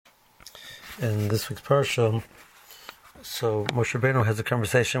in this week's parsha. So Moshe Rabbeinu has a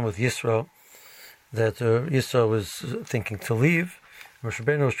conversation with Yisro that Yisro was thinking to leave. Moshe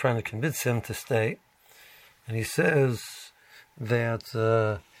Rabbeinu was trying to convince him to stay, and he says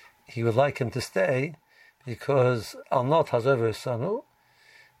that he would like him to stay because Al Not Hazav Sanu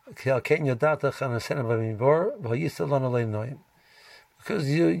because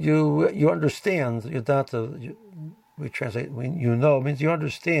you understand Yodata. We translate when you know means you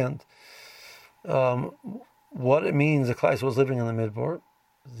understand what it means. The Klai was living in the Midbar,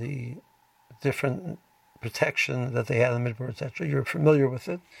 the different protection that they had in the Midbar, etc. You're familiar with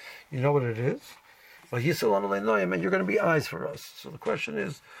it. You know what it is. But and you're going to be eyes for us. So the question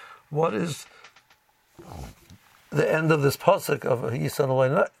is, what is the end of this pasuk of Hayisa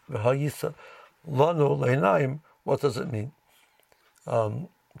Lanu Leinaim? What does it mean?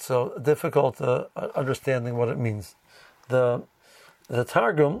 So difficult understanding what it means. The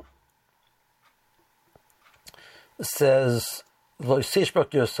Targum says, "Lo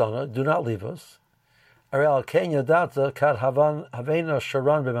yisishbak yosana, do not leave us. Ariel Kenya data kad havena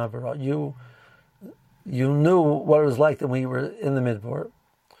sharan b'mavara. You knew what it was like when we were in the Midbar.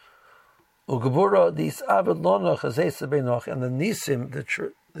 Ugevura dis aved lona chazesa beinoch, and the nisim,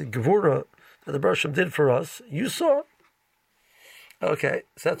 the gevura that the Bershom did for us, you saw." Okay,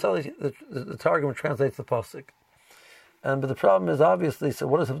 so that's how the Targum translates the pasuk. But the problem is obviously, so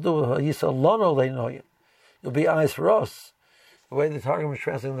what does it do with Yisa Lono Leinoyim? You'll be eyes for us. The way the Targum is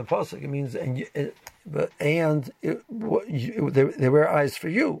translating the pasuk, it means they were eyes for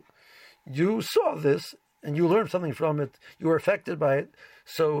you. You saw this and you learned something from it. You were affected by it.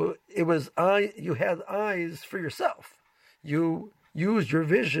 So it was you had eyes for yourself. You used your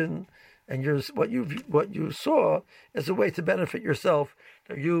vision and what you saw as a way to benefit yourself.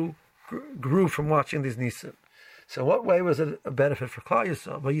 You grew from watching these nisim. So what way was it a benefit for Klal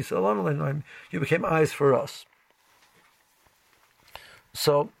Yisrael? But Yisrael, you became eyes for us.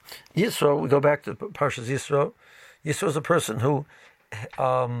 So Yisro, we go back to Parshas Yisro. Yisro is a person who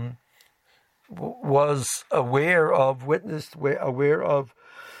was aware of the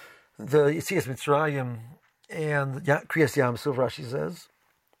Yetzias Mitzrayim and Kriyas Yam Suf, Rashi says.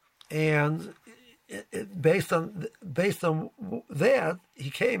 And based on that, he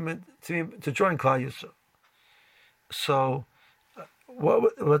came to join Klal Yisrael. So,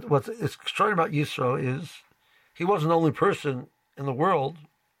 what's extraordinary about Yisro is he wasn't the only person in the world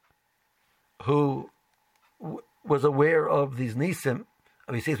who was aware of these nisim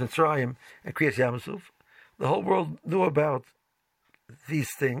of Yetzias Mitzrayim and Kriyas Yam Suf. The whole world knew about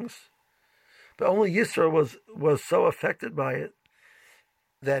these things, but only Yisro was so affected by it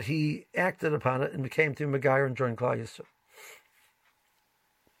that he acted upon it and became to Megayer and joined Klal Yisrael.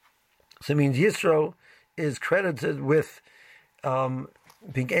 So it means Yisro is credited with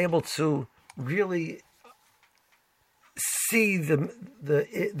being able to really see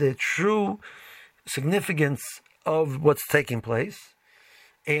the true significance of what's taking place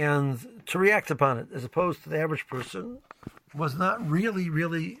and to react upon it, as opposed to the average person was not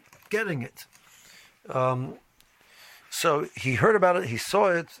really getting it. So he heard about it, he saw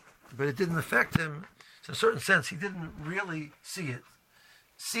it, but it didn't affect him. So in a certain sense, he didn't really see it.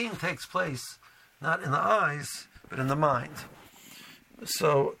 Seeing takes place not in the eyes, but in the mind.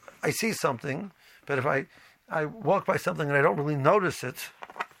 So I see something, but if I walk by something and I don't really notice it,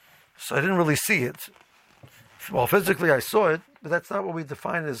 so I didn't really see it. Well, physically I saw it, but that's not what we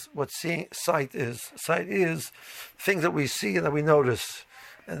define as what sight is. Sight is things that we see and that we notice.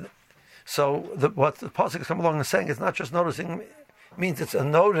 And so what the pasuk has come along and saying is not just noticing, it means it's a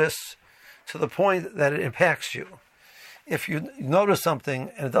notice to the point that it impacts you. If you notice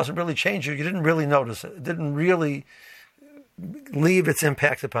something and it doesn't really change you, you didn't really notice it. It didn't really leave its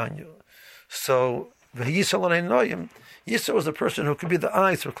impact upon you. So Yisro was a person who could be the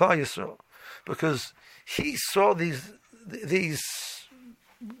eyes for Klal Yisrael, because he saw these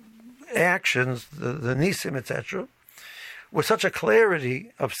actions, the nisim, etc., with such a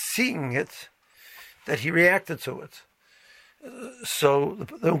clarity of seeing it that he reacted to it. So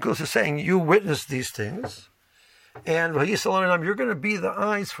the Unkelos is saying, you witnessed these things, and you're going to be the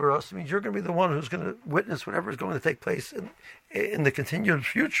eyes for us. It means you're going to be the one who's going to witness whatever is going to take place in the continued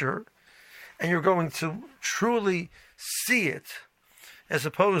future, and you're going to truly see it, as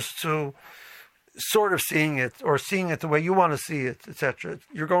opposed to sort of seeing it or seeing it the way you want to see it, etc.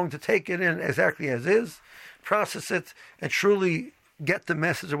 You're going to take it in exactly as is, process it, and truly get the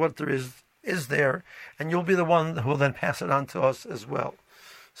message of what there is there, and you'll be the one who will then pass it on to us as well.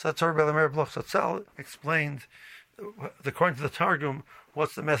 So that's how Rabbi Meir Bloch Zatzal explained, according to the Targum,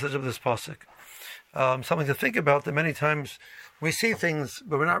 what's the message of this pasuk. something to think about, that many times we see things,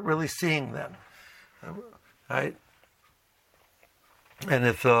 but we're not really seeing them. Right? And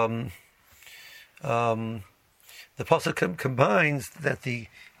if the pasuk combines that the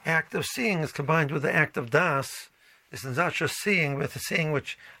act of seeing is combined with the act of das, it's not just seeing, but the seeing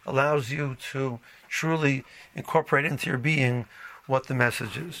which allows you to truly incorporate into your being what the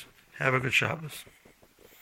message is. Have a good Shabbos.